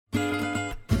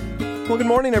Well, good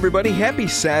morning, everybody. Happy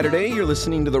Saturday. You're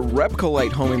listening to the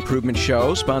Repcolite Home Improvement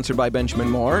Show, sponsored by Benjamin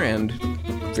Moore, and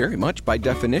very much by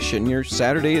definition, your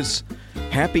Saturday is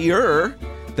happier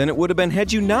than it would have been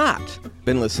had you not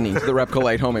been listening to the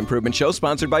Repcolite Home Improvement Show,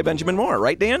 sponsored by Benjamin Moore.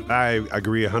 Right, Dan? I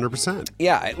agree 100%.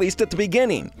 Yeah, at least at the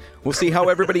beginning. We'll see how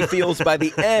everybody feels by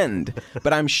the end.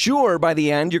 But I'm sure by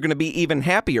the end, you're going to be even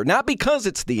happier. Not because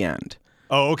it's the end.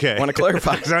 Oh, okay. I want to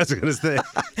clarify. I was going to say.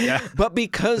 Yeah. But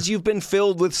because you've been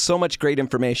filled with so much great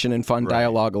information and fun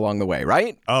dialogue along the way,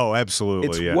 right? Oh, absolutely.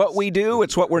 It's yes. what we do.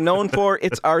 It's what we're known for.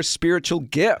 It's our spiritual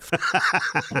gift.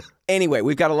 Anyway,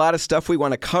 we've got a lot of stuff we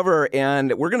want to cover,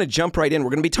 and we're going to jump right in. We're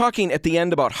going to be talking at the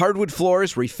end about hardwood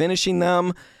floors, refinishing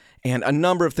them, and a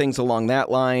number of things along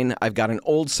that line. I've got an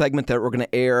old segment that we're going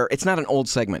to air. It's not an old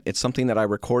segment. It's something that I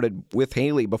recorded with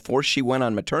Haley before she went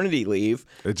on maternity leave.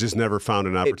 It just never found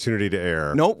an opportunity to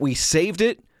air. Nope, we saved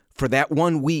it for that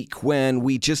 1 week when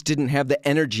we just didn't have the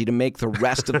energy to make the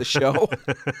rest of the show.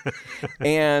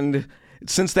 And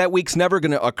since that week's never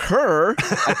going to occur,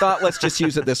 I thought let's just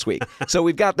use it this week. So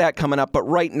we've got that coming up. But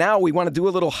right now, we want to do a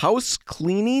little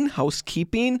housekeeping,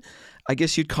 I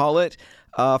guess you'd call it.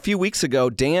 A few weeks ago,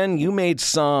 Dan, you made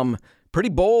some pretty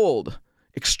bold,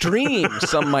 extreme,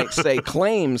 some might say,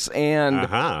 claims, and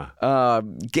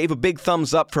gave a big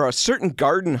thumbs up for a certain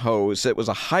garden hose. It was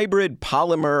a hybrid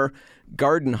polymer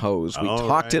garden hose. We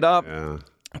talked it up. Yeah.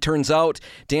 Turns out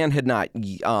Dan had not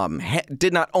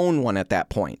did not own one at that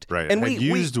point. Right, and we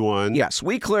used one. Yes,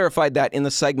 we clarified that in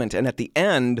the segment, and at the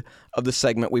end of the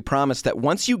segment, we promised that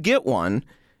once you get one,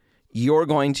 you're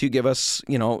going to give us,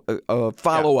 a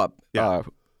follow-up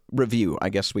review, I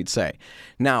guess we'd say.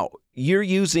 Now, you're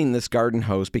using this garden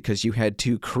hose because you had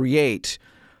to create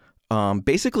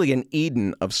basically an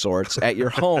Eden of sorts at your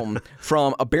home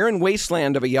from a barren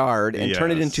wasteland of a yard and turn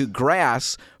it into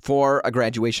grass for a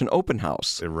graduation open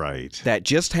house. Right. That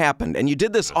just happened. And you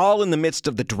did this all in the midst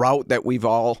of the drought that we've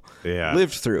all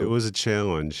lived through. It was a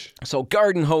challenge. So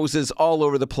garden hoses all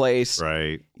over the place.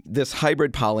 Right. This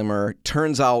hybrid polymer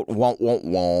turns out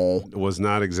It was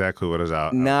not exactly what I was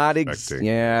expecting.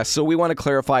 Yeah, so we want to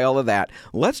clarify all of that.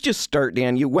 Let's just start,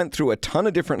 Dan. You went through a ton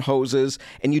of different hoses,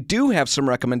 and you do have some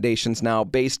recommendations now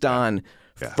based on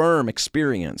firm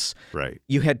experience. Right.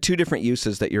 You had two different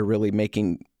uses that you're really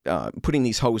putting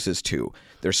these hoses to.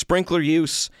 There's sprinkler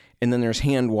use, and then there's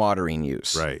hand watering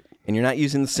use. Right. And you're not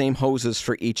using the same hoses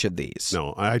for each of these.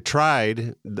 No, I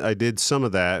tried. I did some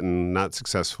of that and not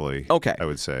successfully, okay. I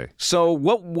would say. So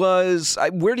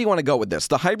where do you want to go with this?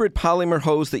 The hybrid polymer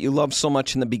hose that you loved so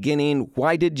much in the beginning,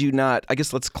 why did you not, I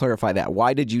guess let's clarify that.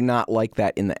 Why did you not like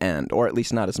that in the end, or at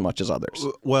least not as much as others?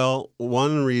 Well,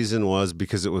 one reason was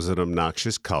because it was an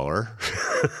obnoxious color.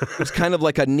 It was kind of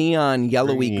like a neon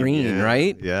yellowy green,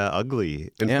 right? Yeah,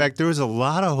 ugly. In fact, there was a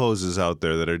lot of hoses out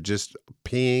there that are just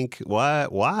pink. Why?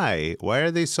 Why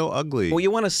are they so ugly? Well,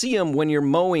 you want to see them when you're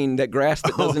mowing that grass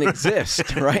that doesn't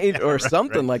exist, right? Or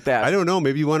something like that. I don't know.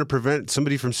 Maybe you want to prevent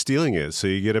somebody from stealing it, so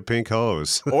you get a pink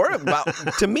hose. Or,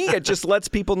 to me, it just lets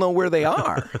people know where they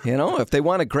are. If they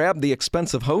want to grab the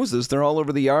expensive hoses, they're all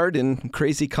over the yard in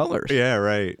crazy colors. Yeah,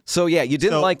 right. So, you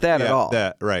didn't like that at all.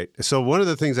 Right. So one of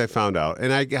the things I found out,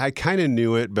 and I kind of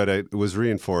knew it, but it was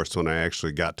reinforced when I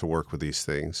actually got to work with these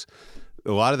things.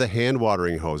 A lot of the hand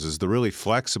watering hoses, the really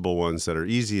flexible ones that are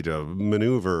easy to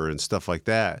maneuver and stuff like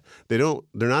that, they're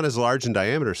not as large in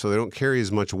diameter, so they don't carry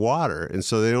as much water, and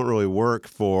so they don't really work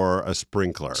for a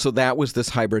sprinkler. So that was this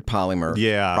hybrid polymer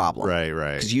problem. Right.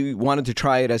 Because you wanted to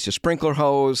try it as your sprinkler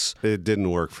hose. It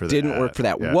didn't work for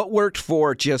that. Yeah. What worked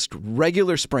for just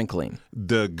regular sprinkling?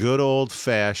 The good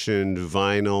old-fashioned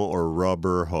vinyl or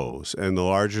rubber hose, and the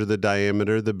larger the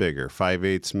diameter, the bigger.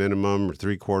 5/8 minimum or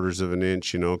 3/4 of an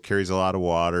inch, carries a lot of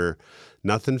water,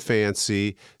 nothing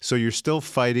fancy. So you're still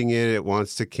fighting it. It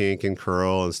wants to kink and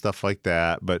curl and stuff like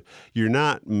that, but you're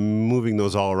not moving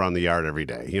those all around the yard every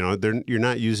day. You're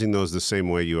not using those the same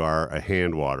way you are a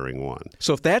hand watering one.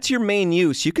 So if that's your main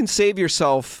use, you can save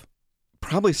yourself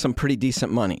probably some pretty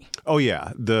decent money. Oh,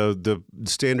 yeah. The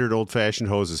standard old-fashioned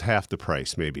hose is half the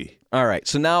price, maybe. All right.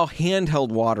 So now handheld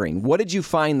watering. What did you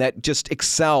find that just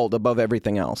excelled above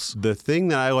everything else? The thing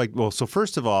that I like, so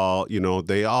first of all,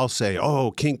 they all say,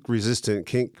 kink resistant,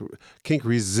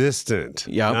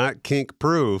 not kink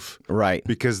proof. Right.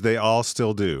 Because they all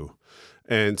still do.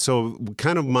 And so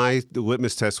kind of my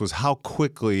litmus test was how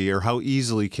quickly or how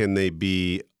easily can they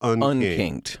be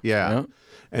unkinked. Yeah.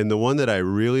 And the one that I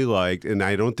really liked, and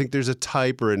I don't think there's a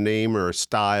type or a name or a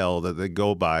style that they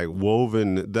go by,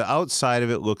 woven, the outside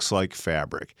of it looks like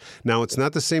fabric. Now, it's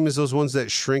not the same as those ones that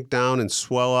shrink down and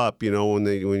swell up, when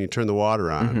you turn the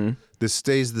water on. Mm-hmm. this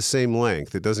stays the same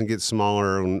length. It doesn't get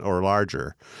smaller or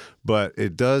larger, but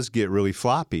it does get really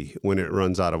floppy when it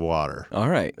runs out of water. All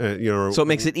right. So it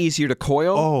makes it easier to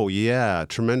coil? Oh, yeah.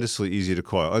 Tremendously easy to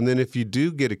coil. And then if you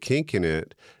do get a kink in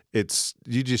it,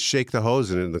 you just shake the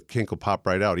hose and the kink will pop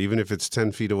right out, even if it's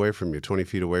 10 feet away from you, 20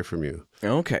 feet away from you.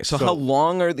 Okay. So how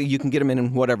long are you can get them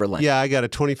in whatever length? Yeah, I got a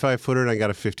 25-footer and I got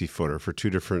a 50-footer for two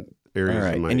different areas All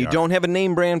right. in my And you yard. don't have a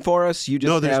name brand for us? You just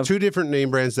No, there's two different name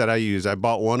brands that I use. I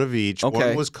bought one of each. Okay.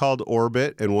 One was called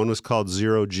Orbit and one was called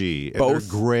Zero G. And Both?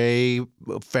 they're gray,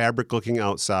 fabric-looking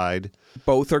outside.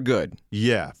 Both are good.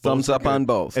 Yeah. Thumbs up on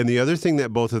both. And the other thing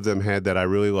that both of them had that I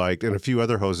really liked, and a few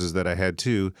other hoses that I had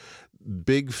too,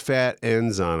 big fat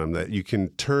ends on them that you can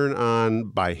turn on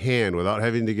by hand without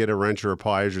having to get a wrench or a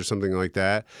pliers or something like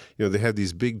that. They have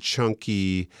these big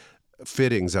chunky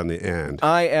fittings on the end.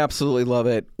 I absolutely love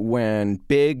it when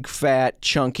big, fat,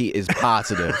 chunky is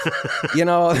positive.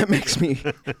 That makes me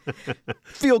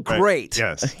feel great.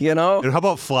 Yes. And how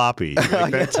about floppy? You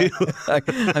like that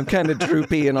too? I'm kind of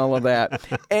droopy and all of that.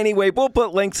 Anyway, we'll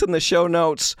put links in the show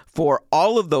notes for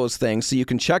all of those things so you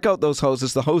can check out those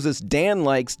hoses. The hoses Dan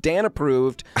likes, Dan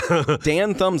approved,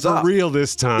 Dan thumbs up. For real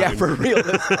this time. Yeah, for real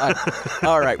this time.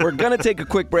 All right, we're going to take a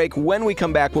quick break. When we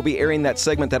come back, we'll be airing that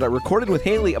segment that I recorded with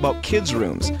Haley about kids'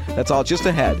 rooms. That's all just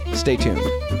ahead. Stay tuned.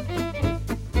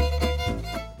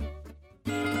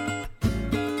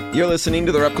 You're listening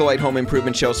to the Repcolite Home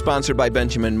Improvement Show, sponsored by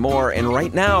Benjamin Moore. And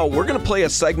right now, we're going to play a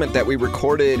segment that we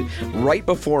recorded right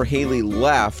before Haley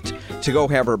left to go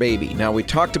have her baby. Now, we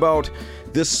talked about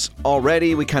this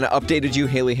already. We kind of updated you.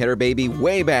 Haley had her baby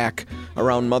way back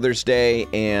around Mother's Day,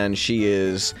 and she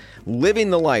is living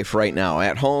the life right now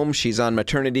at home. She's on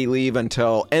maternity leave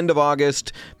until end of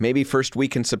August, maybe first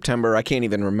week in September. I can't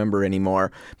even remember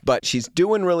anymore. But she's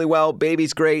doing really well.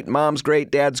 Baby's great. Mom's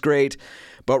great. Dad's great.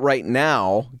 But right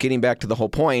now, getting back to the whole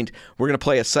point, we're going to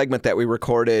play a segment that we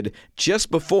recorded just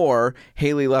before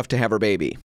Haley left to have her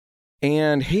baby.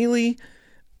 And Haley,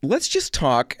 let's just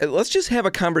talk. Let's just have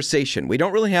a conversation. We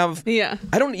don't really have... Yeah.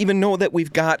 I don't even know that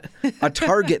we've got a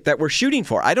target that we're shooting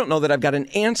for. I don't know that I've got an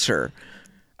answer.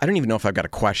 I don't even know if I've got a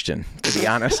question, to be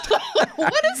honest.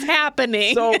 What is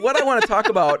happening? So what I want to talk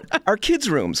about are kids'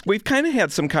 rooms. We've kind of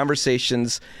had some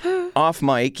conversations off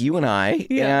mic, you and I,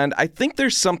 and I think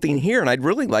there's something here, and I'd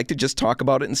really like to just talk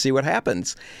about it and see what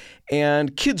happens.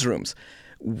 And kids' rooms.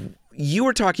 You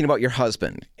were talking about your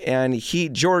husband, and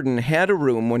Jordan, had a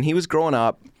room when he was growing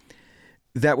up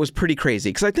that was pretty crazy.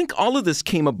 Because I think all of this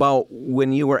came about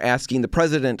when you were asking the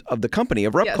president of the company,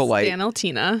 of Repcolite. Yes, Dan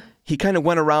Altina. He kind of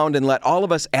went around and let all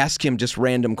of us ask him just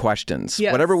random questions,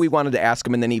 whatever we wanted to ask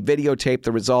him, and then he videotaped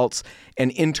the results,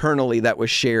 and internally that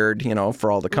was shared,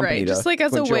 for all the company right, to just like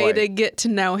as enjoy. a way to get to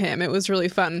know him. It was really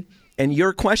fun. And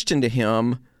your question to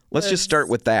him, let's just start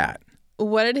with that.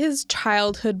 What did his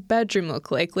childhood bedroom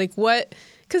look like? Like what?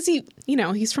 Because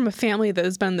he's from a family that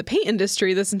has been in the paint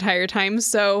industry this entire time,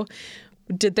 so...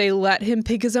 Did they let him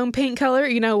pick his own paint color?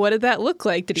 What did that look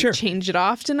like? Did he change it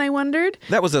often, I wondered?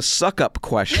 That was a suck-up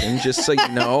question, just so you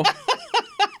know.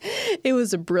 It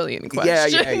was a brilliant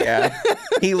question. Yeah.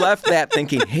 He left that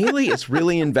thinking, Haley is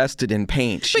really invested in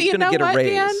paint. She's going to get a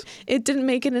raise. Dan? It didn't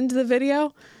make it into the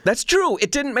video. That's true.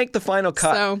 It didn't make the final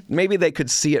cut. So, maybe they could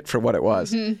see it for what it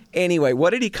was. Mm-hmm. Anyway,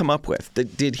 what did he come up with?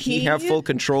 Did he have full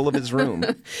control of his room?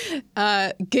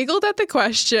 Giggled at the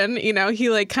question. He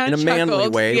kind of in a manly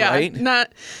way, right?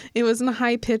 It wasn't a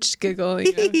high-pitched giggle.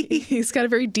 He's got a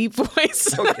very deep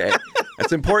voice. Okay.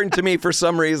 That's important to me for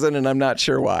some reason, and I'm not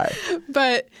sure why.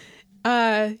 But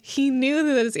he knew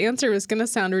that his answer was going to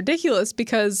sound ridiculous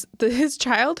because his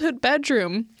childhood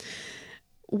bedroom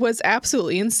was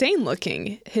absolutely insane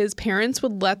looking. His parents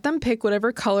would let them pick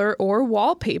whatever color or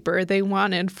wallpaper they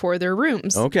wanted for their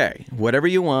rooms. Okay, whatever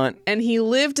you want. And he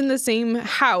lived in the same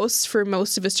house for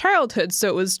most of his childhood, so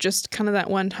it was just kind of that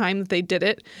one time that they did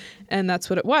it, and that's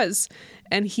what it was.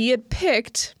 And he had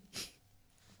picked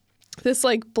this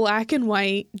black and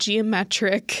white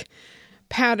geometric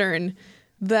pattern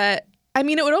that,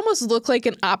 it would almost look like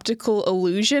an optical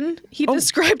illusion, he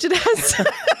described it as.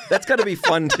 That's got to be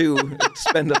fun to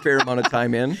spend a fair amount of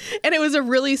time in. And it was a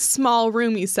really small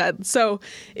room, he said. So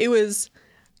it was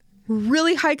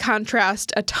really high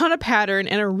contrast, a ton of pattern,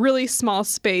 and a really small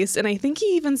space. And I think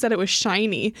he even said it was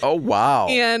shiny. Oh, wow.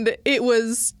 And it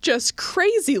was just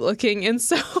crazy looking. And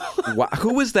so... Wow.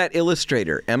 Who was that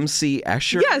illustrator? M.C.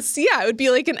 Escher? Yes, yeah. It would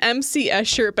be like an M.C.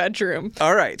 Escher bedroom.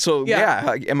 All right. So,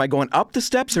 am I going up the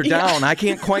steps or down? Yeah. I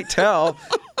can't quite tell.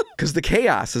 Because the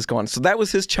chaos is going. So that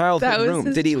was his childhood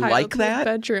room. Did he like that?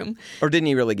 Bedroom. Or didn't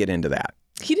he really get into that?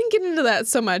 He didn't get into that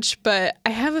so much, but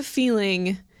I have a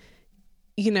feeling,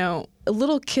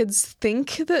 little kids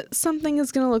think that something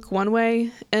is going to look one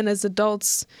way, and as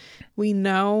adults, we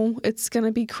know it's going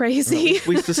to be crazy.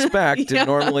 We suspect. Yeah.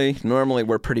 And normally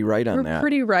we're pretty right on that. We're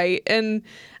pretty right. And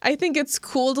I think it's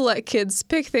cool to let kids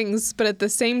pick things, but at the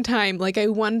same time, like, I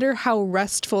wonder how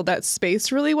restful that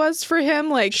space really was for him.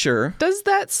 Like, Sure. Does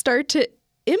that start to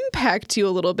impact you a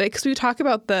little bit? Because we talk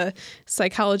about the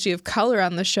psychology of color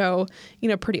on the show,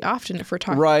 pretty often if we're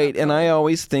talking Right, about and I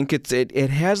always think it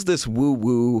has this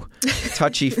woo-woo,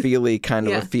 touchy-feely kind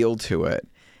of Yeah. a feel to it.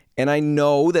 And I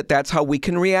know that that's how we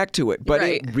can react to it, but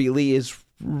Right. it really is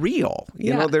real.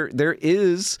 You Yeah. know, there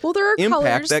is Well, there are impact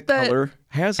colors that color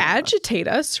has on us. agitate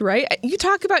us, right? You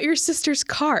talk about your sister's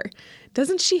car.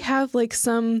 Doesn't she have like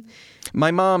some...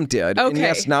 My mom did. And Okay.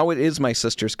 yes, now it is my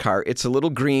sister's car. It's a little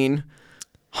green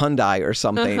Hyundai or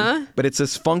something, but it's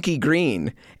this funky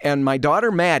green. And my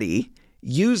daughter Maddie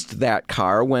used that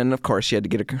car when, of course, she had to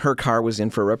get her car was in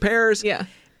for repairs. Yeah.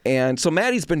 And so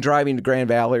Maddie's been driving to Grand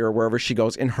Valley or wherever she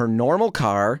goes in her normal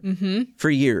car for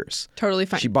years. Totally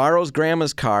fine. She borrows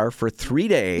Grandma's car for 3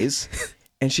 days,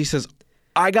 and she says,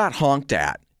 I got honked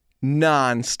at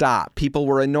nonstop. People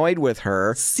were annoyed with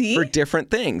her See? for different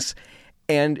things.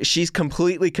 And she's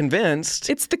completely convinced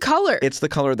It's the color. it's the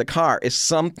color of the car is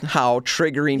somehow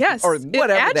triggering Yes, or it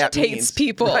whatever that agitates means.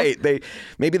 people. Right.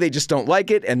 Maybe they just don't like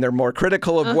it and they're more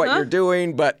critical of what you're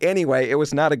doing. But anyway, it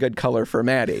was not a good color for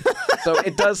Maddie. So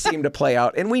it does seem to play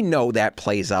out. And we know that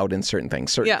plays out in certain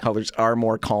things. Certain Yeah. colors are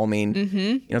more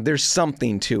calming. There's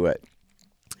something to it.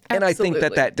 And I think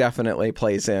Absolutely. that definitely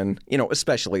plays in,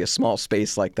 especially a small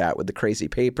space like that with the crazy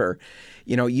paper.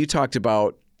 You talked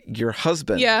about your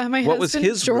husband. Yeah, my What was husband,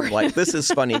 his room Jordan. like? This is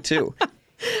funny too.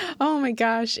 Oh my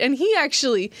gosh. And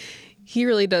he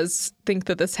really does think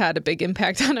that this had a big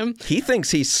impact on him. He thinks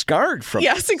he's scarred from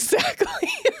Yes, exactly.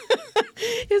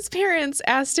 His parents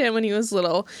asked him when he was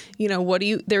little, they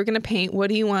were going to paint, what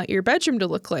do you want your bedroom to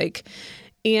look like?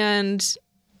 And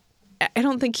I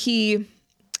don't think he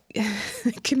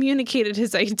communicated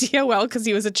his idea well because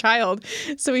he was a child.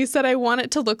 So he said, I want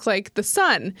it to look like the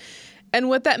sun. And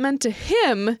what that meant to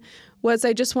him was,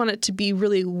 I just want it to be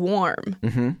really warm.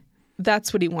 Mm-hmm.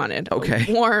 That's what he wanted. Okay.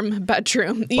 A warm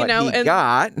bedroom, But he and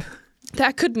got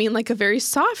that could mean like a very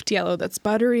soft yellow that's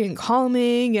buttery and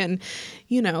calming and,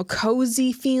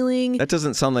 cozy feeling. that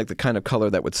doesn't sound like the kind of color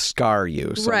that would scar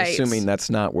you. So Right. I'm assuming that's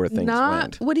not where things Not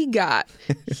went. what he got.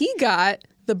 He got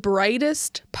the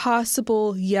brightest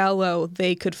possible yellow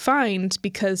they could find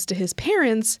because to his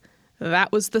parents,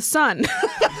 that was the sun.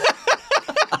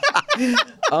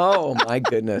 Oh my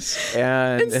goodness.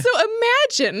 And So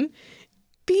imagine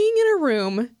being in a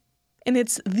room and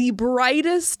it's the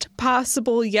brightest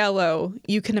possible yellow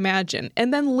you can imagine,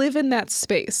 and then live in that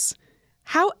space.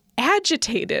 How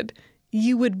agitated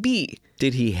you would be.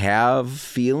 did he have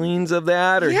feelings of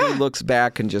that, or Yeah. he looks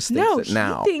back and just thinks No, it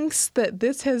now? he thinks that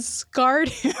this has scarred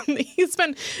him. He's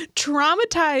been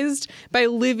traumatized by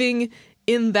living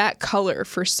in that color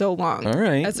for so long All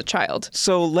right. as a child.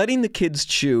 So letting the kids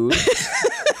choose,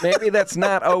 maybe that's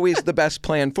not always the best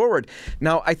plan forward.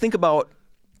 Now, I think about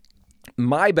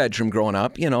my bedroom growing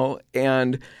up,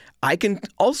 and I can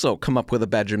also come up with a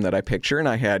bedroom that I picture, and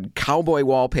I had cowboy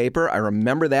wallpaper. I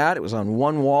remember that. It was on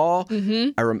one wall.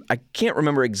 Mm-hmm. I can't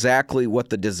remember exactly what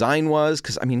the design was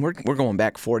because, we're going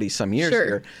back 40-some years Sure.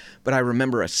 here. But I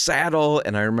remember a saddle,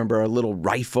 and I remember a little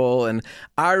rifle, and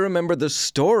I remember the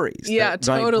stories Yeah, that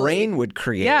my totally. brain would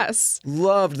create. Yes.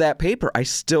 Loved that paper. I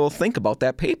still think about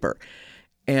that paper.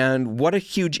 And what a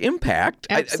huge impact.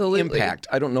 Absolutely.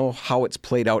 I don't know how it's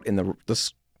played out in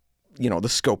the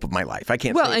scope of my life. I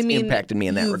can't say it's impacted me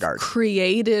in that you've regard.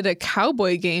 created a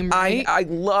cowboy game, right? I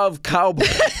love cowboys.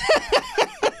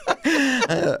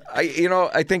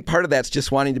 I think part of that's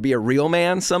just wanting to be a real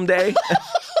man someday.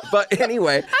 But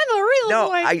anyway, I'm a real no,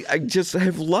 boy. I just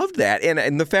have loved that.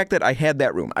 And the fact that I had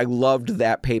that room, I loved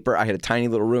that paper. I had a tiny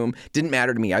little room. Didn't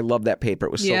matter to me. I loved that paper.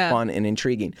 It was so Yeah. fun and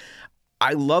intriguing.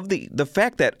 I love the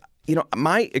fact that,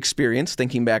 my experience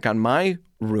thinking back on my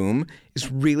room is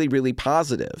really, really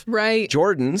positive. Right.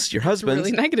 Jordan's, your husband's,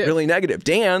 really negative. really negative.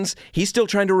 Dan's, he's still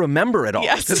trying to remember it all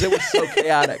Yes. because it was so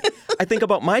chaotic. I think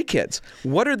about my kids.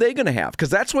 What are they going to have? Because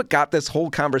that's what got this whole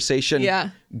conversation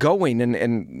going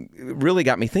and really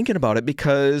got me thinking about it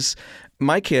because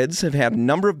my kids have had a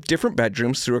number of different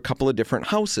bedrooms through a couple of different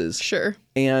houses. Sure.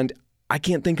 And I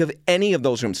can't think of any of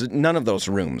those rooms. None of those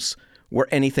rooms were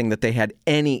anything that they had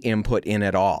any input in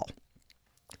at all.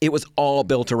 It was all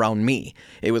built around me.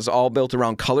 It was all built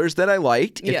around colors that I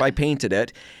liked if Yeah. I painted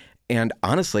it. And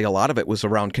honestly, a lot of it was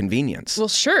around convenience. Well,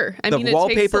 sure. I The mean, it takes a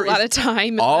wallpaper lot is of time.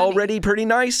 And already pretty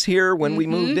nice here when we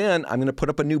moved in. I'm going to put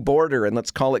up a new border and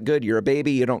let's call it good. You're a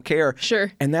baby. You don't care.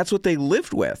 Sure. And that's what they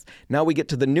lived with. Now we get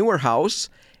to the newer house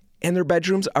and their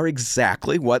bedrooms are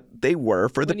exactly what they were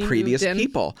for the When you previous moved in.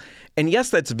 people. And yes,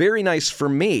 that's very nice for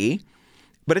me,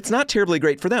 but it's not terribly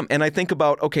great for them. And I think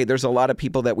about, okay, there's a lot of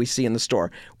people that we see in the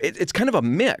store. It's kind of a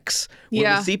mix. Where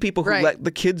Yeah, we see people who right. let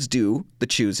the kids do the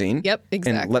choosing. Yep, And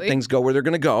let exactly. things go where they're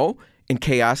going to go. And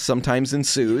chaos sometimes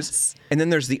ensues. Yes. And then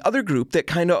there's the other group that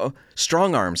kind of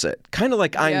strong arms it, kind of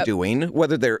like I'm Yep. doing,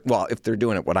 whether if they're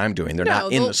doing it what I'm doing, they're No, not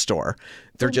in they'll- the store.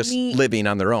 They're just meet- living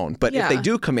on their own. But if they Yeah.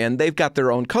 do come in, they've got their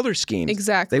own color schemes.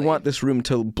 Exactly. They want this room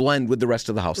to blend with the rest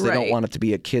of the house. They don't Right. want it to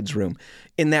be a kid's room.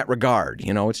 In that regard,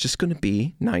 it's just going to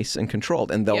be nice and controlled,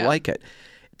 and they'll Yeah. like it.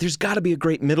 There's got to be a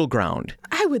great middle ground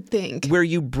I would think. where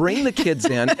you bring the kids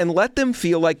in and let them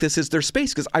feel like this is their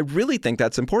space, because I really think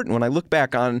that's important. When I look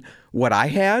back on what I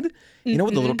had, with the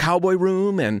little cowboy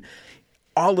room and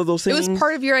all of those It things. was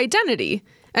part of your identity.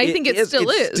 I think it still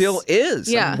is. It still is.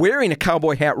 Yeah. I'm wearing a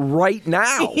cowboy hat right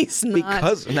now. He's not.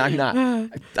 Because no, I'm not.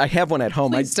 I have one at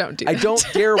home. Please don't do I that. don't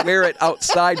dare wear it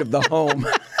outside of the home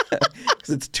because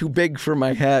it's too big for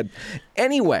my head.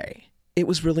 Anyway, it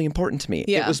was really important to me.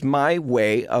 Yeah. It was my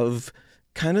way of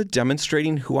kind of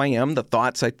demonstrating who I am, the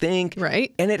thoughts I think.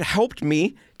 Right. And it helped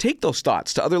me take those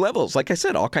thoughts to other levels. Like I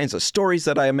said, all kinds of stories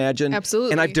that I imagine.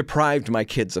 Absolutely. And I've deprived my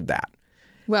kids of that.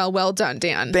 Well done,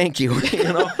 Dan. Thank you.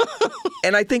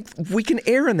 And I think we can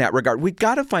err in that regard. We've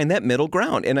got to find that middle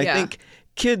ground. And I Yeah. think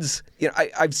kids,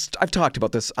 I've talked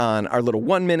about this on our little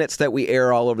 1 minutes that we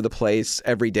air all over the place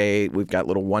every day. We've got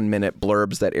little 1 minute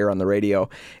blurbs that air on the radio.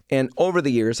 And over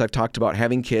the years, I've talked about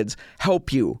having kids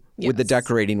help you with the Yes.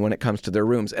 decorating when it comes to their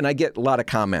rooms. And I get a lot of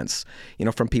comments,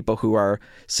 from people who are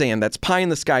saying that's pie in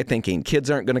the sky thinking. Kids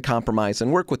aren't going to compromise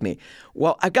and work with me.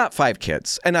 Well, I've got 5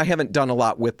 kids, and I haven't done a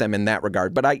lot with them in that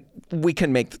regard, but we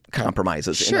can make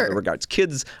compromises in Sure. other regards.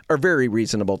 Kids are very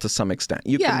reasonable to some extent.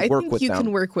 You Yeah, can I work think with you them.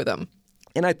 can work with them.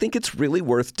 And I think it's really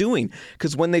worth doing,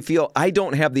 because when they feel I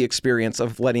don't have the experience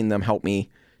of letting them help me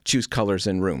choose colors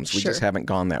in rooms, we Sure. just haven't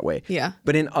gone that way. Yeah.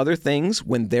 But in other things,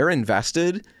 when they're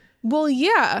invested, Well,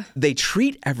 yeah. they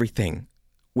treat everything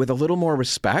with a little more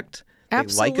respect. They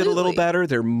like it a little Absolutely. better.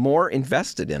 They're more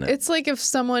invested in it. It's like if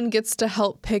someone gets to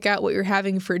help pick out what you're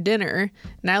having for dinner,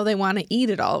 now they want to eat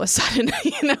it all of a sudden,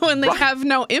 and they have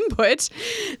no input.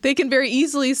 They can very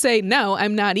easily say, no,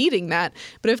 I'm not eating that.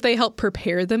 But if they help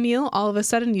prepare the meal, all of a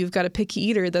sudden you've got a picky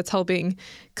eater that's helping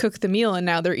cook the meal, and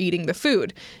now they're eating the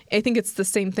food. I think it's the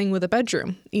same thing with a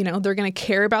bedroom. They're going to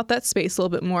care about that space a little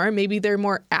bit more. Maybe they're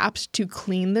more apt to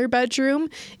clean their bedroom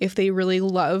if they really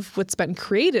love what's been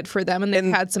created for them and they've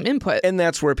had some input. And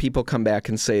that's where people come back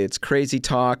and say it's crazy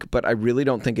talk, but I really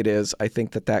don't think it is. I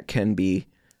think that can be.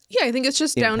 Yeah, I think it's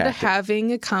just down to impacted.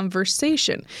 having a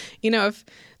conversation. If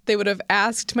they would have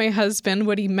asked my husband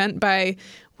what he meant by,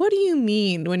 what do you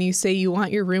mean when you say you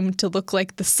want your room to look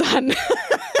like the sun?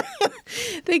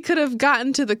 They could have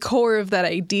gotten to the core of that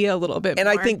idea a little bit And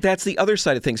more. I think that's the other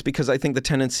side of things, because I think the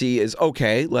tendency is,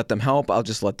 okay, let them help. I'll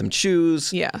just let them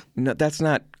choose. Yeah. No, that's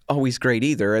not always great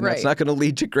either. And that's Right. not going to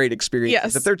lead to great experiences.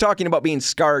 Yes. If they're talking about being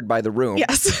scarred by the room,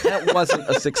 Yes. that wasn't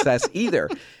a success either.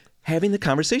 Having the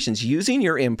conversations, using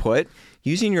your input,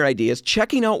 using your ideas,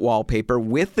 checking out wallpaper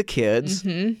with the kids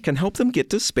can help them get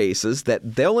to spaces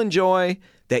that they'll enjoy,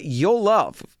 that you'll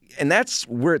love. And that's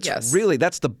where it's Yes. really,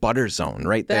 that's the butter zone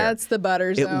right there. That's the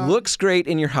butter zone. It looks great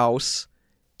in your house,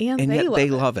 and and they yet love they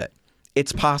it. love it.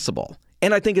 It's possible.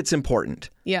 And I think it's important.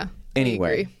 Yeah. Anyway,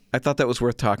 I agree. I thought that was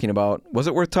worth talking about. Was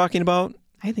it worth talking about?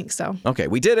 I think so. Okay,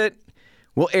 we did it.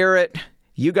 We'll air it.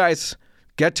 You guys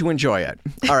get to enjoy it.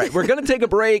 All right, we're going to take a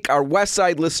break. Our West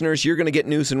Side listeners, you're going to get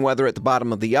news and weather at the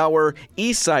bottom of the hour.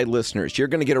 East Side listeners, you're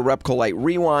going to get a Repco Light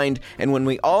Rewind. And when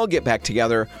we all get back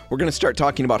together, we're going to start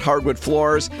talking about hardwood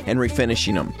floors and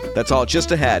refinishing them. That's all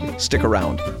just ahead. Stick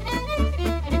around.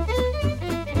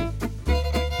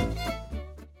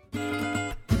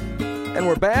 And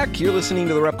we're back. You're listening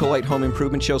to the Repco Light Home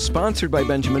Improvement Show, sponsored by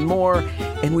Benjamin Moore.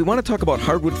 And we want to talk about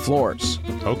hardwood floors.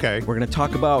 Okay. We're going to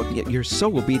talk about, you're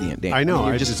so obedient, Dan. I know.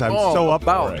 You're I'm just so up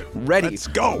about for it. ready. Let's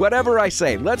go. Whatever I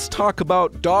say. Let's talk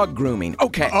about dog grooming.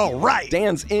 Okay. All right.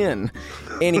 Dan's in.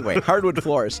 Anyway, hardwood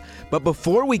floors. But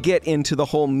before we get into the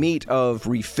whole meat of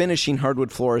refinishing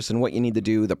hardwood floors and what you need to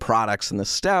do, the products and the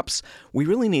steps, we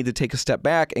really need to take a step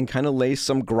back and kind of lay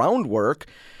some groundwork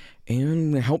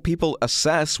and help people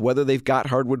assess whether they've got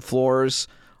hardwood floors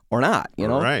or not.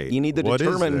 Right. You need to What is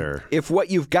determine there? if what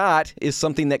you've got is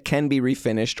something that can be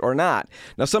refinished or not.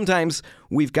 Now, sometimes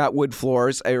we've got wood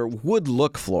floors or wood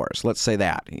look floors. Let's say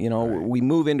that. We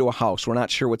move into a house. We're not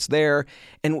sure what's there.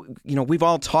 And, we've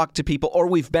all talked to people, or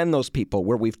we've been those people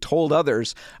where we've told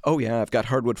others, oh, yeah, I've got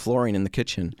hardwood flooring in the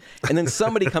kitchen. And then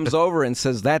somebody comes over and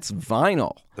says, that's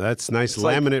vinyl. That's nice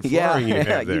laminate flooring you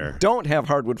have there. You don't have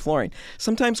hardwood flooring.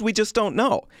 Sometimes we just don't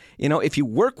know. If you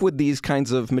work with these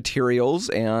kinds of materials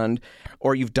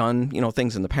or you've done,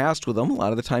 things in the past with them, a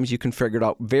lot of the times you can figure it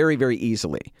out very, very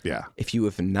easily. Yeah. If you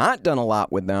have not done a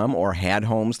lot with them or had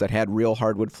homes that had real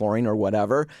hardwood flooring or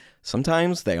whatever,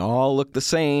 sometimes they all look the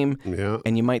same. Yeah.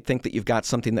 And you might think that you've got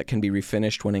something that can be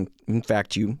refinished when in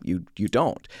fact you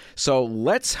don't. So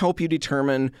let's help you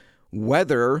determine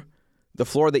whether the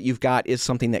floor that you've got is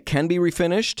something that can be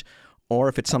refinished or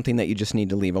if it's something that you just need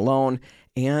to leave alone.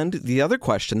 And the other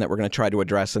question that we're going to try to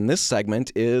address in this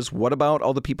segment is, what about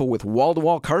all the people with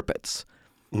wall-to-wall carpets?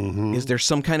 Mm-hmm. Is there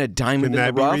some kind of diamond in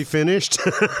the rough? Can that be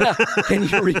refinished? Can you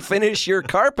refinish your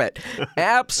carpet?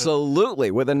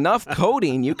 Absolutely. With enough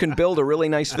coating, you can build a really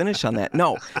nice finish on that.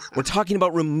 No, we're talking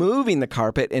about removing the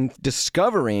carpet and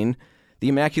discovering the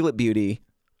immaculate beauty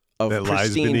of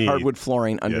pristine hardwood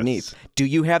flooring underneath. Yes. Do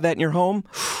you have that in your home?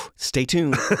 Stay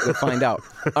tuned. We'll find out.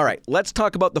 All right, let's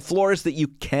talk about the floors that you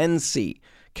can see.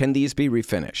 Can these be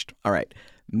refinished? All right.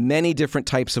 Many different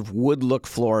types of wood look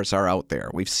floors are out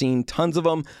there. We've seen tons of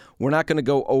them. We're not going to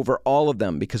go over all of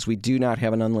them because we do not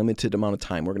have an unlimited amount of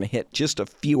time. We're going to hit just a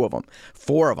few of them,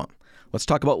 4 of them. Let's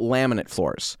talk about laminate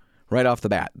floors right off the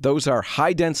bat. Those are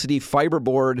high-density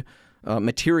fiberboard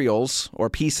materials or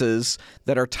pieces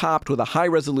that are topped with a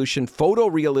high-resolution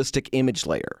photorealistic image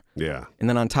layer. Yeah. And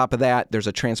then on top of that, there's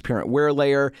a transparent wear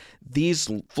layer. These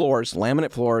floors,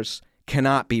 laminate floors,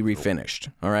 cannot be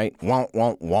refinished. All right? Won't.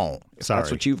 If Sorry.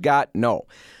 that's what you've got, no.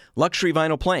 Luxury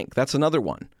vinyl plank, that's another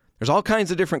one. There's all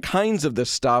kinds of different kinds of this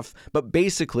stuff, but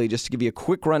basically, just to give you a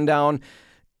quick rundown,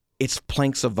 it's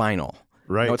planks of vinyl.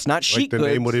 Right. No, it's not sheet goods. Like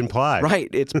the name would imply. Right.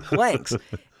 It's planks.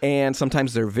 And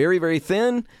sometimes they're very, very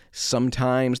thin.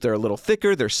 Sometimes they're a little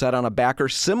thicker. They're set on a backer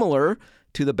similar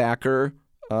to the backer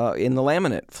in the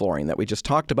laminate flooring that we just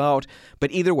talked about.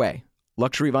 But either way,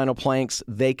 luxury vinyl planks,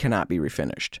 they cannot be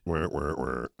refinished.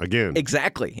 Again.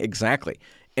 Exactly.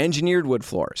 Engineered wood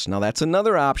floors. Now, that's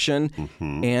another option.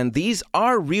 Mm-hmm. And these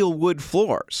are real wood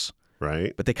floors.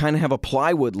 Right. But they kind of have a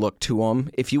plywood look to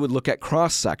them if you would look at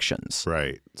cross sections.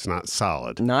 Right. It's not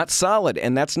solid. Not solid.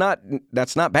 And that's not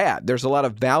bad. There's a lot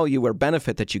of value or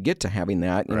benefit that you get to having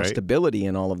that, right. Stability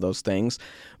and all of those things.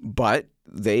 But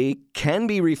they can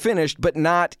be refinished, but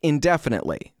not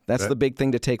indefinitely. That's the big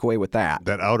thing to take away with that.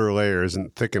 That outer layer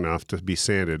isn't thick enough to be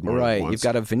sanded more than once. You've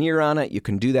got a veneer on it. You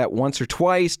can do that once or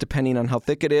twice, depending on how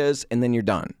thick it is, and then you're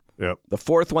done. Yep. The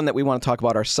fourth one that we want to talk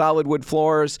about are solid wood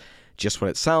floors. Just what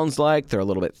it sounds like. They're a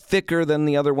little bit thicker than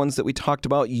the other ones that we talked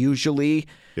about usually.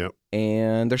 Yep.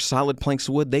 And they're solid planks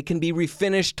of wood. They can be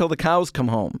refinished till the cows come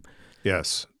home.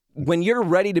 Yes. When you're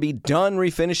ready to be done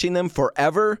refinishing them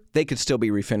forever, they could still be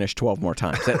refinished 12 more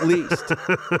times, at least.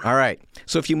 All right.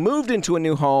 So if you moved into a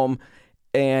new home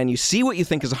and you see what you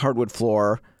think is a hardwood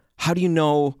floor, how do you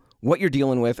know what you're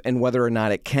dealing with and whether or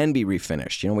not it can be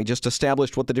refinished? We just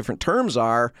established what the different terms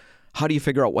are. How do you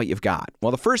figure out what you've got?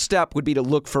 Well, the first step would be to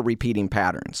look for repeating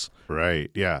patterns.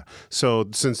 Right, yeah. So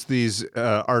since these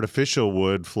artificial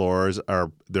wood floors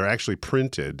they're actually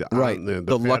printed right. on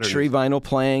the luxury vinyl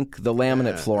plank, the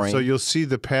laminate flooring. So you'll see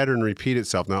the pattern repeat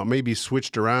itself. Now, it may be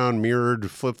switched around,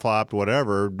 mirrored, flip-flopped,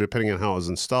 whatever, depending on how it was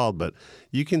installed, but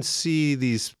you can see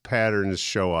these patterns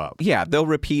show up. Yeah, they'll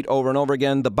repeat over and over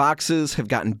again. The boxes have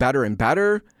gotten better and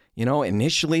better.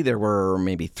 Initially there were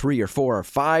maybe 3 or 4 or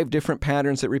 5 different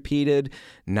patterns that repeated.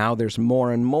 Now there's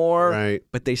more and more, right.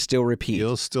 But they still repeat.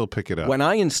 You'll still pick it up. When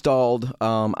I installed,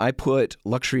 I put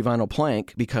luxury vinyl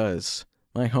plank because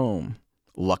my home,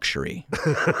 luxury.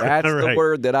 That's right. the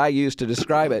word that I use to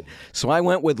describe it. So I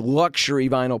went with luxury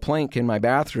vinyl plank in my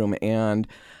bathroom, and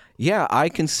yeah, I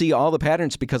can see all the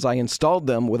patterns because I installed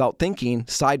them without thinking,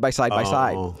 side by side by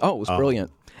side. Oh, it was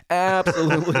brilliant.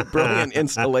 Absolutely brilliant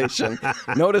installation.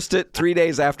 Noticed it 3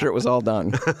 days after it was all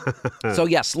done. So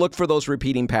yes, look for those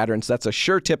repeating patterns. That's a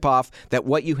sure tip-off that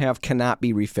what you have cannot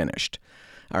be refinished.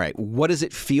 All right, what does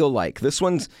it feel like? This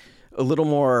one's a little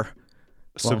more...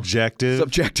 Subjective,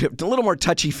 a little more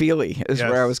touchy-feely is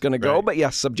where I was going to go. Right. But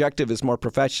yes, subjective is more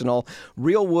professional.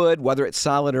 Real wood, whether it's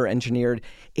solid or engineered,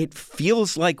 it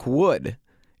feels like wood.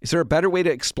 Is there a better way to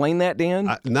explain that,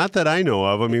 Dan? Not that I know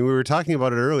of. I mean, we were talking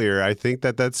about it earlier. I think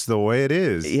that's the way it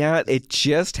is. Yeah, it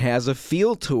just has a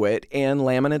feel to it, and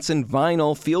laminates and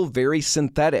vinyl feel very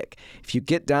synthetic. If you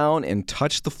get down and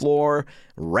touch the floor,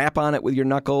 rap on it with your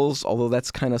knuckles, although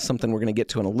that's kind of something we're going to get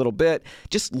to in a little bit,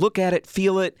 just look at it,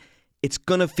 feel it. It's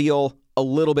going to feel a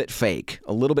little bit fake,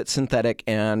 a little bit synthetic,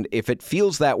 and if it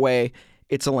feels that way,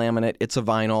 it's a laminate, it's a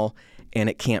vinyl, and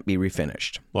it can't be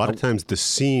refinished. A lot of times the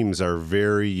seams are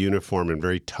very uniform and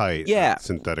very tight on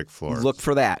synthetic floors. Look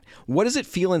for that. What does it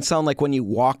feel and sound like when you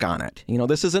walk on it?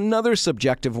 This is another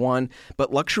subjective one,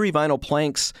 but luxury vinyl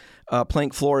planks,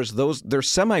 plank floors, they're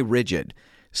semi-rigid,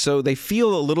 so they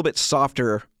feel a little bit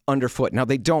softer underfoot. Now,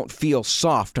 they don't feel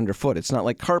soft underfoot. It's not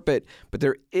like carpet, but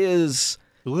there is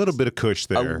a little bit of cush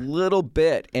there. A little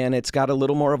bit, and it's got a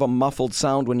little more of a muffled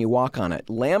sound when you walk on it.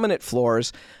 Laminate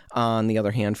floors, on the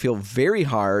other hand, feel very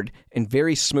hard and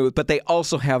very smooth, but they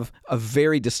also have a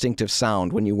very distinctive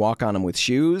sound when you walk on them with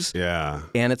shoes. Yeah.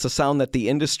 And it's a sound that the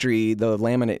industry, the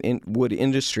laminate wood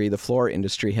industry, the floor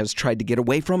industry, has tried to get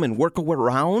away from and work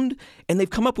around, and they've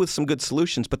come up with some good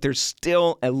solutions, but there's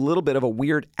still a little bit of a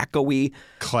weird, echoey,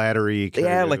 clattery kind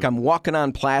of. Like I'm walking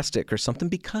on plastic or something,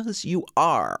 because you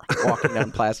are walking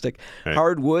on plastic. Right.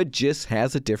 Hardwood just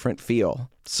has a different feel.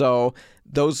 So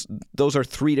those are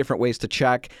three different ways to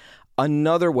check.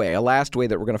 Another way, a last way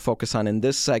that we're going to focus on in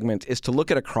this segment, is to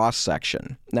look at a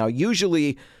cross-section. Now,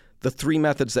 usually the three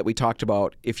methods that we talked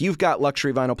about, if you've got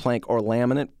luxury vinyl plank or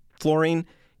laminate flooring,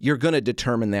 you're going to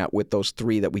determine that with those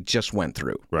three that we just went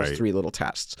through, those three little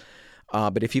tests.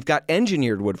 But if you've got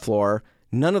engineered wood floor,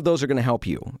 none of those are going to help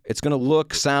you. It's going to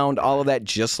look, sound, all of that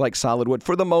just like solid wood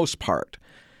for the most part.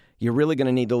 You're really going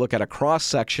to need to look at a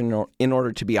cross-section in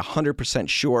order to be 100%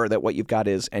 sure that what you've got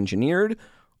is engineered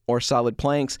or solid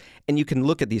planks. And you can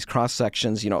look at these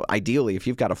cross-sections, ideally, if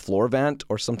you've got a floor vent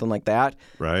or something like that,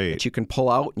 that you can pull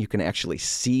out and you can actually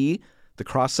see the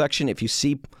cross-section. If you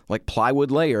see like plywood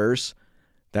layers,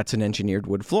 that's an engineered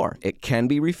wood floor. It can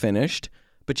be refinished,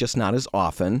 but just not as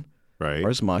often or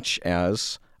as much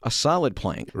as a solid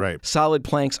plank. Right. Solid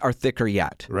planks are thicker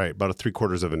yet. Right, about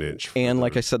 3/4 of an inch. And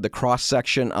like I said, the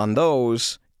cross-section on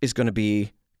those is going to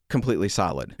be completely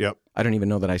solid. Yep. I don't even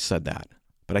know that I said that.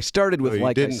 But I started with,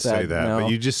 like I said. You didn't say that,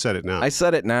 but you just said it now. I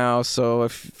said it now, so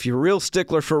if you're a real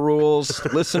stickler for rules,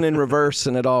 listen in reverse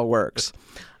and it all works.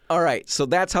 All right, so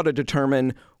that's how to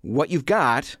determine what you've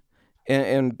got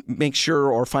and make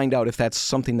sure or find out if that's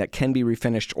something that can be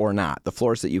refinished or not, the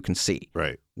floors that you can see.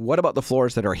 Right. What about the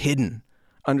floors that are hidden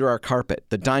under our carpet,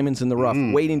 the diamonds in the rough,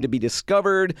 waiting to be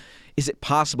discovered? Is it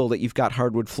possible that you've got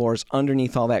hardwood floors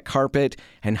underneath all that carpet?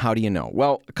 And how do you know?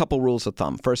 Well, a couple rules of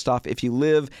thumb. First off, if you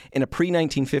live in a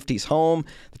pre-1950s home,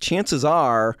 the chances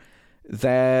are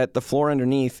that the floor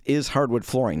underneath is hardwood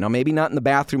flooring. Now, maybe not in the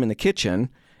bathroom and the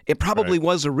kitchen. It probably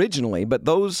was originally, but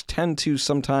those tend to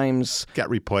sometimes get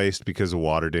replaced because of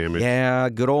water damage. Yeah,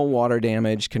 good old water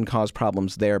damage can cause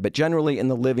problems there. But generally in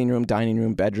the living room, dining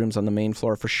room, bedrooms on the main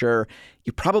floor for sure,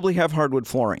 you probably have hardwood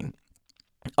flooring.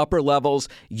 Upper levels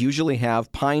usually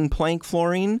have pine plank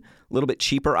flooring, a little bit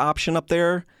cheaper option up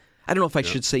there. I don't know if I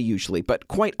should say usually, but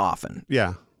quite often.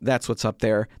 Yeah. That's what's up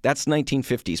there. That's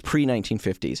 1950s,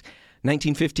 pre-1950s.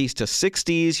 1950s to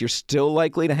 60s, you're still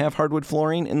likely to have hardwood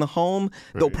flooring in the home,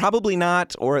 though probably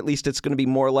not, or at least it's going to be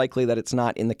more likely that it's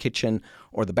not in the kitchen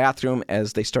or the bathroom,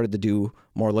 as they started to do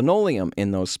more linoleum in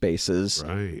those spaces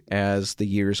as the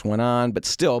years went on. But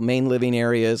still, main living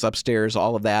areas, upstairs,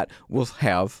 all of that will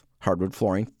have hardwood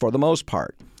flooring for the most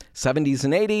part. 70s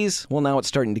and 80s, well, now it's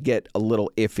starting to get a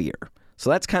little iffier. So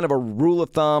that's kind of a rule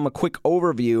of thumb, a quick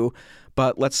overview.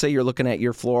 But let's say you're looking at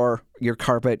your floor, your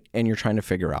carpet, and you're trying to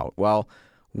figure out, well,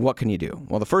 what can you do?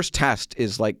 Well, the first test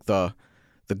is like the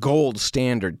gold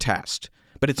standard test.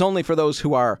 But it's only for those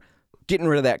who are getting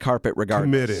rid of that carpet regardless.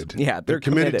 Committed. Yeah, they're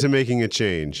committed to making a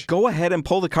change. Go ahead and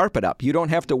pull the carpet up. You don't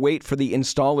have to wait for the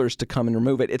installers to come and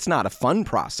remove it. It's not a fun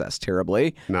process,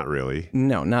 terribly. Not really.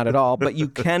 No, not at all. But you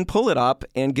can pull it up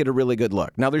and get a really good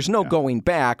look. Now, there's no going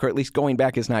back, or at least going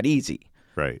back is not easy.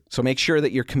 Right. So make sure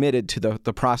that you're committed to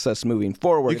the process moving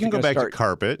forward. You can go back to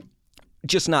carpet.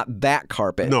 Just not that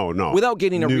carpet. No. Without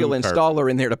getting a real carpet.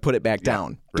 installer in there to put it back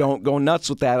down. Right. Don't go nuts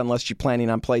with that unless you're planning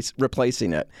on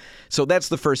replacing it. So that's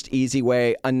the first easy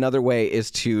way. Another way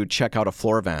is to check out a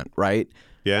floor vent, right?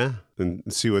 Yeah, and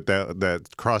see what that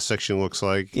cross-section looks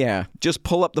like. Yeah, just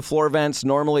pull up the floor vents.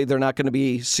 Normally, they're not going to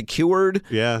be secured.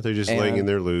 Yeah, they're just laying in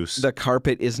there loose. The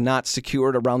carpet is not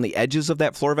secured around the edges of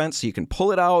that floor vent, so you can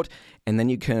pull it out, and then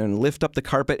you can lift up the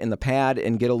carpet and the pad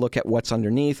and get a look at what's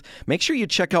underneath. Make sure you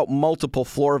check out multiple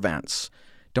floor vents.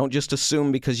 Don't just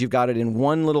assume because you've got it in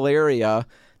one little area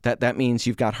that means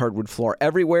you've got hardwood floor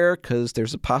everywhere, because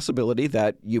there's a possibility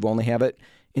that you only have it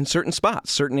in certain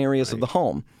spots, certain areas of the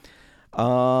home.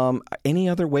 Any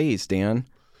other ways, Dan?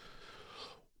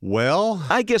 Well,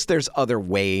 I guess there's other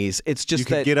ways. It's just you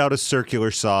could that get out a circular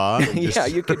saw. And yeah,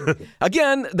 you could.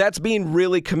 Again, that's being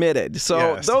really committed.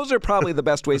 So Yes. those are probably the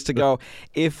best ways to go.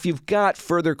 If you've got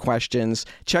further questions,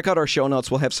 check out our show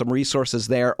notes. We'll have some resources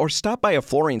there, or stop by a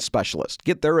flooring specialist.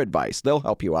 Get their advice. They'll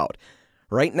help you out.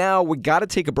 Right now, we got to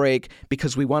take a break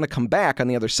because we want to come back on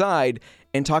the other side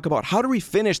and talk about how to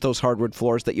refinish those hardwood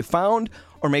floors that you found,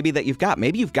 or maybe that you've got.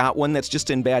 Maybe you've got one that's just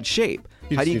in bad shape.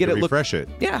 How do you get it refresh it?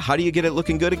 Yeah, how do you get it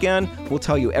looking good again? We'll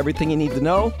tell you everything you need to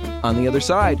know on the other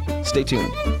side. Stay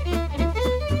tuned.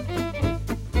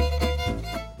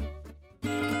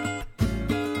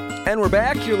 And we're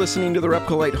back. You're listening to the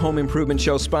Repcolite Home Improvement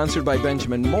Show, sponsored by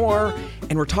Benjamin Moore.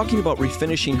 And we're talking about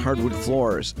refinishing hardwood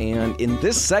floors. And in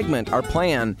this segment, our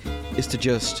plan is to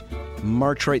just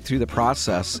march right through the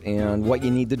process and what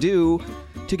you need to do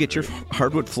to get your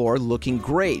hardwood floor looking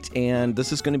great. And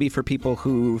this is going to be for people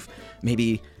who've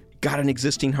maybe got an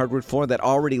existing hardwood floor that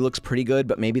already looks pretty good,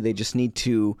 but maybe they just need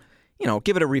to,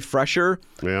 give it a refresher.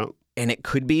 Yeah. And it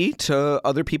could be to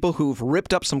other people who've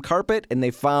ripped up some carpet and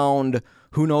they found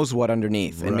who knows what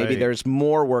underneath. And maybe Right. there's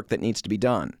more work that needs to be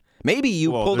done. Maybe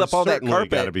you pulled up all that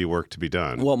carpet. Got to be work to be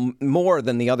done. Well, more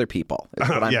than the other people is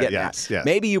what I'm getting at. Yes.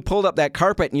 Maybe you pulled up that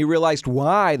carpet and you realized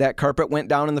why that carpet went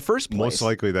down in the first place. Most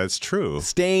likely that's true.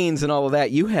 Stains and all of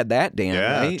that. You had that, Dan,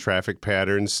 Yeah, right? traffic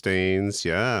patterns, stains,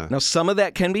 yeah. Now, some of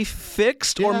that can be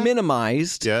fixed or Yeah.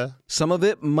 minimized. Yeah. Some of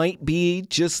it might be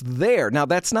just there. Now,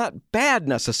 that's not bad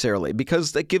necessarily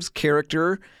because that gives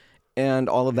character and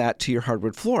all of that to your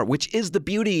hardwood floor, which is the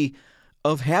beauty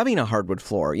of having a hardwood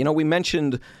floor. We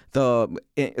mentioned the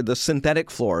synthetic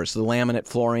floors, the laminate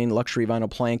flooring, luxury vinyl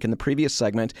plank in the previous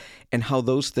segment, and how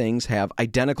those things have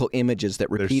identical images that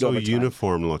repeat They're so over time.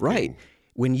 uniform looking. Right.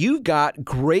 When you've got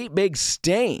great big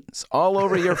stains all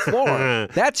over your floor,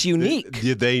 that's unique.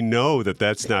 They know that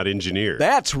that's not engineered.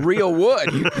 That's real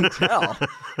wood, you can tell.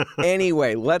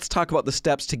 Anyway, let's talk about the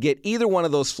steps to get either one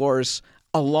of those floors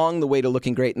along the way to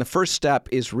looking great. And the first step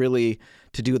is really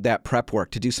to do that prep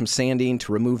work, to do some sanding,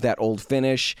 to remove that old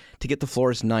finish, to get the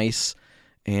floors nice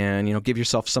and, give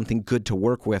yourself something good to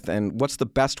work with. And what's the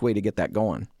best way to get that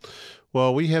going?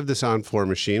 Well, we have this on-floor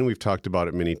machine. We've talked about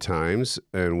it many times,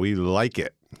 and we like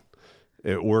it.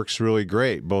 It works really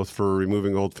great, both for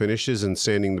removing old finishes and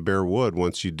sanding the bare wood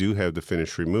once you do have the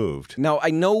finish removed. Now, I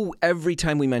know every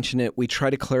time we mention it, we try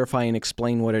to clarify and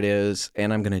explain what it is,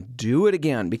 and I'm going to do it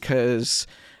again because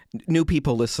new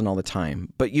people listen all the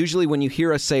time. But usually when you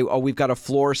hear us say, we've got a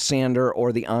floor sander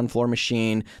or the on-floor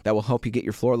machine that will help you get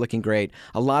your floor looking great,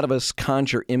 a lot of us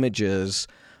conjure images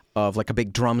of like a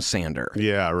big drum sander.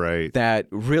 Yeah, right. That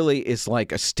really is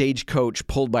like a stagecoach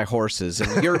pulled by horses,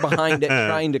 and you're behind it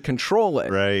trying to control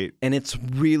it. Right. And it's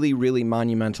really, really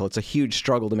monumental. It's a huge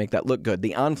struggle to make that look good.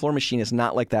 The on-floor machine is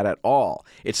not like that at all.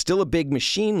 It's still a big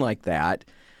machine like that,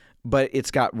 but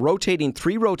it's got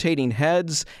three rotating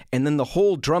heads, and then the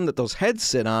whole drum that those heads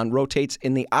sit on rotates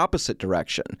in the opposite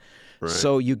direction. Right.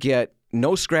 So you get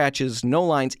no scratches, no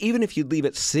lines, even if you leave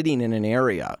it sitting in an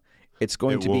area. It's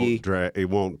going to be... It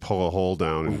won't pull a hole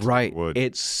down into right. the wood.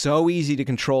 It's so easy to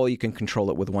control. You can control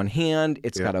it with one hand.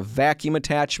 It's got a vacuum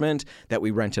attachment that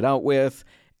we rent it out with,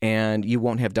 and you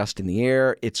won't have dust in the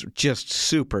air. It's just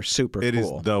super, super cool. It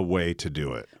is the way to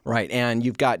do it. Right, and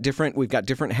we've got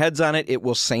different heads on it. It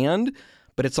will sand,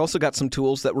 but it's also got some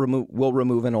tools that will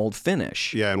remove an old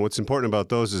finish. Yeah, and what's important about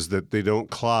those is that they don't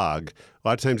clog. A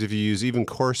lot of times if you use even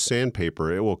coarse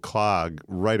sandpaper, it will clog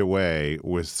right away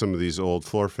with some of these old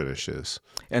floor finishes.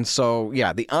 And so,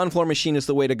 the on-floor machine is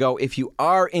the way to go. If you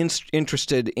are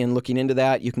interested in looking into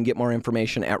that, you can get more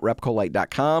information at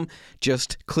repcolite.com.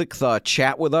 Just click the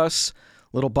chat with us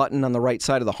little button on the right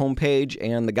side of the homepage,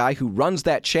 and the guy who runs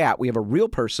that chat, we have a real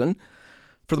person.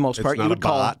 For the most part, you would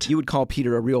call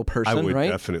Peter a real person, I would right?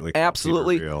 definitely call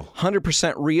Absolutely, Peter real.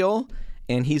 100% real,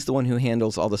 and he's the one who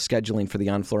handles all the scheduling for the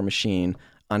on-floor machine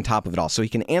on top of it all. So he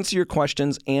can answer your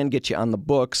questions and get you on the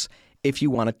books if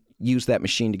you want to use that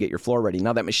machine to get your floor ready.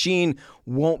 Now, that machine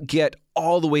won't get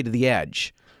all the way to the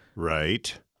edge.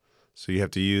 Right. So you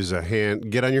have to use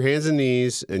get on your hands and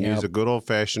knees and use a good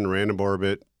old-fashioned random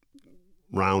orbit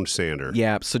round sander.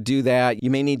 Yeah, so do that. You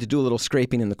may need to do a little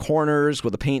scraping in the corners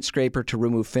with a paint scraper to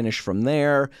remove finish from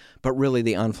there, but really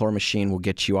the on-floor machine will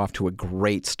get you off to a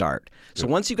great start. So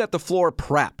once you've got the floor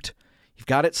prepped, you've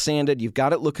got it sanded, you've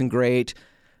got it looking great,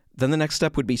 then the next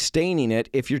step would be staining it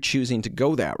if you're choosing to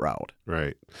go that route.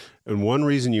 Right. And one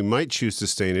reason you might choose to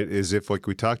stain it is if, like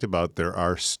we talked about, there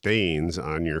are stains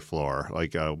on your floor,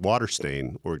 like a water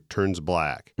stain or it turns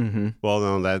black. Mm-hmm. Well,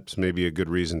 then that's maybe a good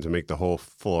reason to make the whole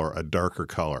floor a darker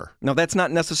color. Now, that's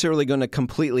not necessarily going to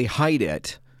completely hide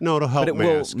it, No, it'll help but it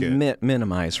mask will it.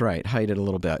 Minimize, right, hide it a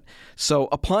little bit. So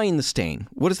applying the stain,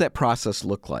 what does that process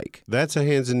look like? That's a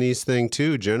hands and knees thing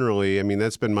too, generally. I mean,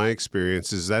 that's been my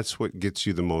experience, is that's what gets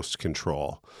you the most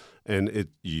control. And you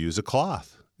use a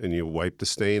cloth, and you wipe the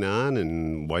stain on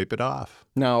and wipe it off.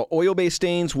 Now, oil-based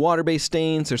stains, water-based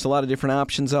stains, there's a lot of different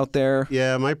options out there.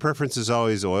 Yeah, my preference is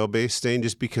always oil-based stain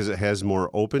just because it has more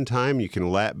open time. You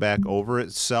can lap back over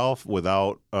itself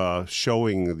without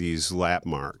showing these lap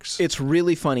marks. It's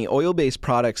really funny. Oil-based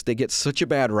products, they get such a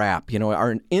bad rap. You know,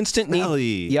 our instant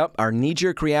our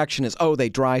knee-jerk reaction is, oh, they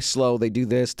dry slow, they do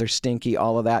this, they're stinky,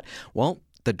 all of that. Well,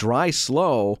 the dry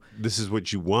slow, this is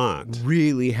what you want,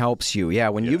 really helps you. Yeah,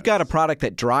 when you've got a product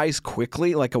that dries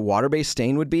quickly, like a water-based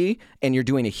stain would be, and you're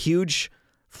doing a huge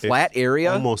flat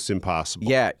area, almost impossible.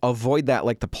 Yeah, avoid that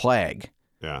like the plague.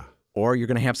 Yeah. Or you're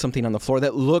going to have something on the floor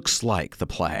that looks like the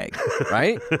plague,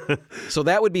 right? So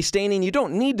that would be staining. You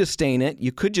don't need to stain it.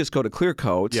 You could just go to clear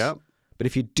coats. Yep. But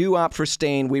if you do opt for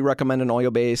stain, we recommend an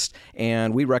oil-based,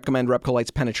 and we recommend Repcolite's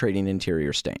penetrating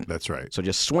interior stain. That's right. So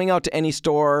just swing out to any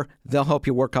store. They'll help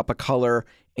you work up a color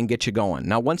and get you going.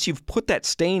 Now, once you've put that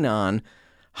stain on,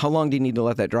 how long do you need to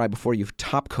let that dry before you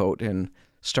top coat and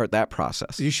start that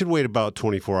process? You should wait about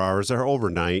 24 hours or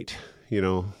overnight, you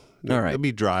know. All right. It'll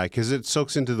be dry because it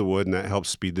soaks into the wood, and that helps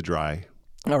speed the dry.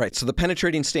 All right, so the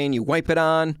penetrating stain, you wipe it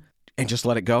on and just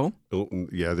let it go. Oh,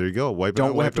 yeah, there you go. Wipe it Don't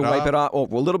on, wipe have to it wipe off. it off. Oh,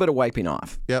 a little bit of wiping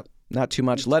off. Yep. Not too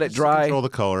much. Let it Just to dry. Control the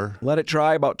color. Let it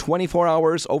dry about 24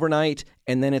 hours overnight,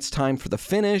 and then it's time for the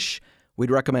finish. We'd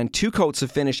recommend 2 coats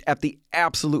of finish at the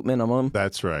absolute minimum.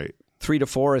 That's right. 3 to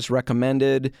 4 is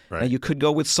recommended. Right. Now, you could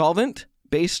go with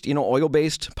solvent-based,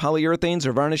 oil-based polyurethanes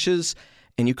or varnishes,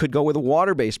 and you could go with a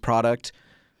water-based product.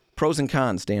 Pros and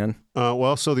cons, Dan.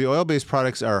 So the oil-based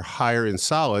products are higher in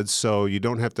solids, so you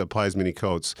don't have to apply as many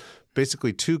coats.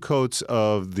 Basically, 2 coats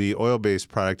of the oil-based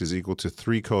product is equal to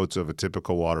 3 coats of a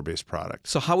typical water-based product.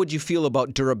 So how would you feel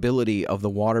about durability of the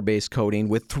water-based coating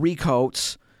with 3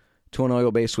 coats to an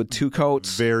oil-based with 2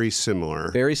 coats? Very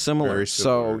similar. Very similar.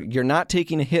 So you're not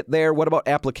taking a hit there. What about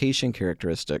application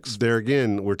characteristics? There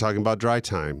again, we're talking about dry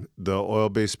time. The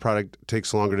oil-based product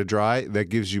takes longer to dry. That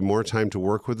gives you more time to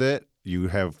work with it. You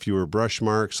have fewer brush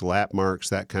marks, lap marks,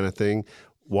 that kind of thing.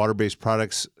 Water-based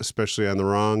products, especially on the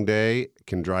wrong day,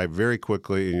 can dry very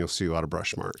quickly, and you'll see a lot of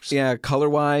brush marks. Yeah,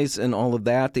 color-wise and all of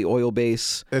that, the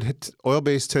oil-based.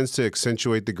 Oil-based tends to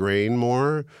accentuate the grain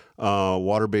more.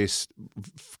 Water-based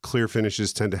clear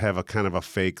finishes tend to have a kind of a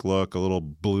fake look, a little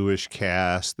bluish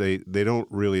cast. They don't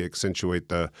really accentuate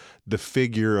the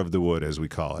figure of the wood, as we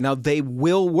call it. Now, they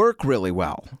will work really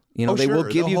well. They will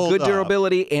give you good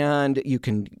durability, and you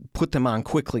can put them on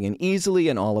quickly and easily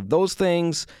and all of those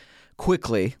things.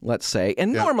 Quickly, let's say,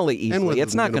 and normally easily.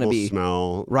 It's not going to be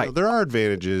smell. Right. There are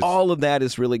advantages. All of that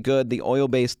is really good. The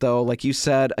oil-based, though, like you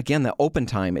said, again, the open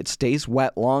time, it stays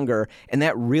wet longer, and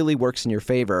that really works in your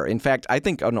favor. In fact, I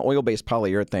think an oil-based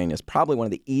polyurethane is probably one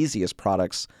of the easiest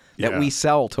products that we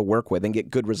sell to work with and get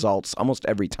good results almost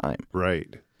every time.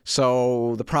 Right.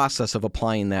 So the process of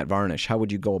applying that varnish, how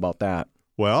would you go about that?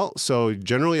 Well, so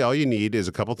generally all you need is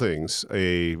a couple things.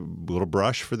 A little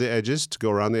brush for the edges to go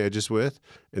around the edges with,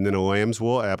 and then a lamb's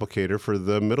wool applicator for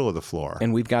the middle of the floor.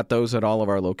 And we've got those at all of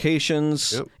our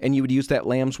locations. Yep. And you would use that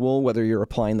lamb's wool whether you're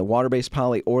applying the water-based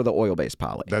poly or the oil-based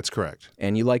poly. That's correct.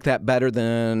 And you like that better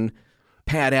than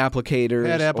pad applicators?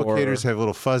 Pad applicators have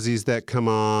little fuzzies that come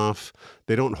off.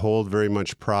 They don't hold very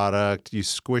much product. You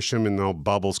squish them and all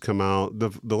bubbles come out.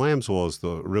 The lamb's wool is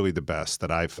really the best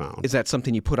that I've found. Is that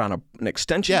something you put on an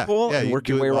extension pole and work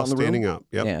your way around the room? Standing up.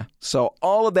 Yep. Yeah. So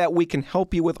all of that, we can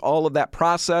help you with all of that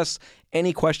process.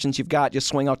 Any questions you've got, just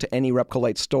swing out to any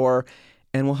Repcolite store,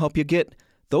 and we'll help you get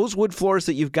those wood floors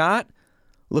that you've got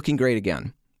looking great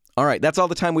again. All right, that's all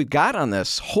the time we've got on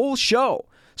this whole show.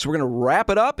 So we're going to wrap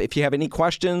it up. If you have any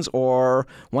questions or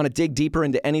want to dig deeper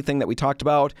into anything that we talked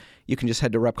about, you can just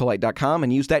head to repcolite.com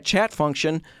and use that chat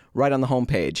function right on the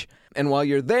homepage. And while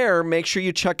you're there, make sure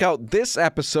you check out this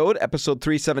episode, episode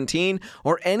 317,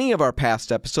 or any of our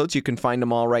past episodes. You can find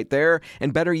them all right there.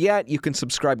 And better yet, you can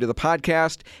subscribe to the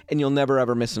podcast, and you'll never,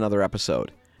 ever miss another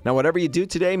episode. Now, whatever you do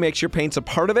today, make sure paint's a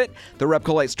part of it. The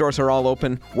Repcolite stores are all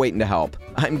open, waiting to help.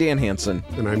 I'm Dan Hansen.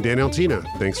 And I'm Dan Altina.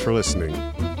 Thanks for listening.